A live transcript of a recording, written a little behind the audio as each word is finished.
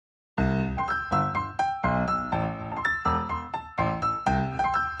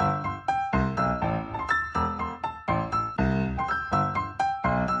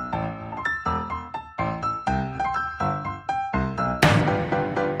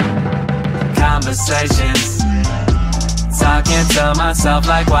conversations, talking to myself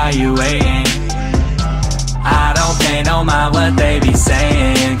like, why you waiting? I don't pay no mind what they be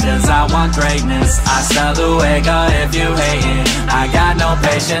saying, cause I want greatness. Hasta luego if you hating. I got no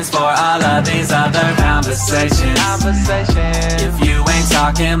patience for all of these other conversations. If you ain't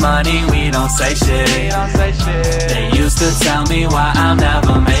talking money, we don't say shit. They used to tell me why I'll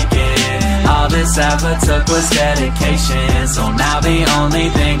never make it. All this ever took was dedication. So now the only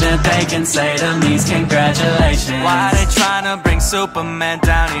thing that they can say to me is congratulations. Why they tryna bring Superman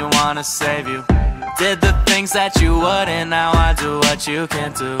down? He wanna save you. Did the things that you wouldn't, now I do what you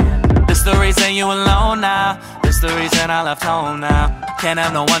can't do. This the reason you alone now. This the reason I left home now. Can't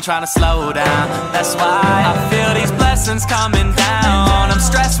have no one trying to slow down. That's why I feel these blessings coming down. I'm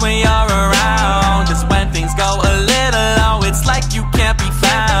stressed when you're around, cause when things go a little low, it's like you can't be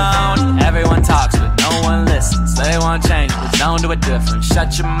found. Everyone talks but no one listens. They want change but don't do it different.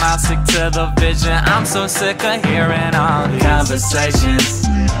 Shut your mouth, stick to the vision. I'm so sick of hearing all these conversations,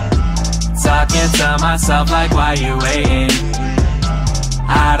 talking to myself like, why you waiting?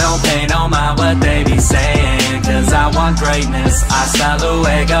 I don't pay no mind what they be saying, cause I want greatness. Hasta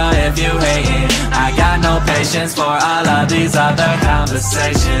luego if you hating. I got no patience for all of these other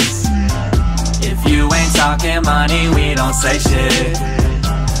conversations. If you ain't talking money, we don't say shit.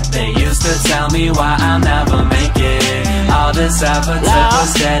 They used to tell me why I'll never make it. All this effort took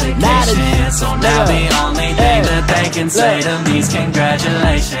was dedication. So now the only thing that they can say to me is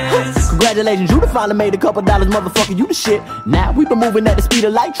congratulations. Congratulations, you done finally made a couple dollars, motherfucker, you the shit. Now we been moving at the speed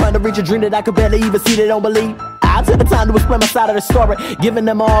of light, trying to reach a dream that I could barely even see, they don't believe. I took the time to explain my side of the story, giving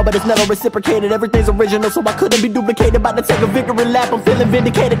them all, but it's never reciprocated. Everything's original, so I couldn't be duplicated. About to take a victory lap, I'm feeling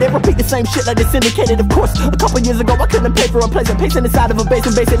vindicated. They repeat the same shit like they syndicated. Of course, a couple years ago I couldn't pay for a place, and pacing inside of a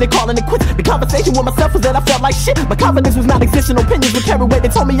basement, basically calling it quits. The conversation with myself was that I felt like shit. My confidence was non-existent, opinions would carry weight. They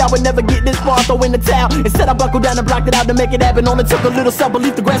told me I would never get this far, throw in the towel. Instead I buckled down and blocked it out to make it happen. Only took a little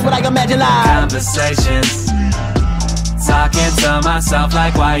self-belief to grasp what I imagine live. Conversations, talking to myself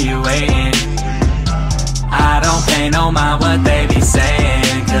like, why you waiting? I don't pay no mind what they be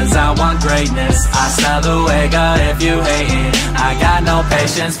saying, cause I want greatness. Hasta luego if you hating. I got no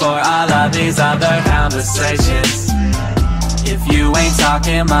patience for all of these other conversations. If you ain't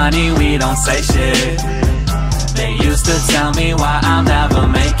talking money, we don't say shit. They used to tell me why I'll never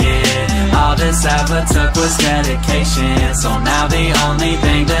make it. All this ever took was dedication. So now the only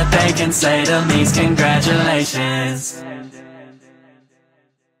thing that they can say to me is congratulations.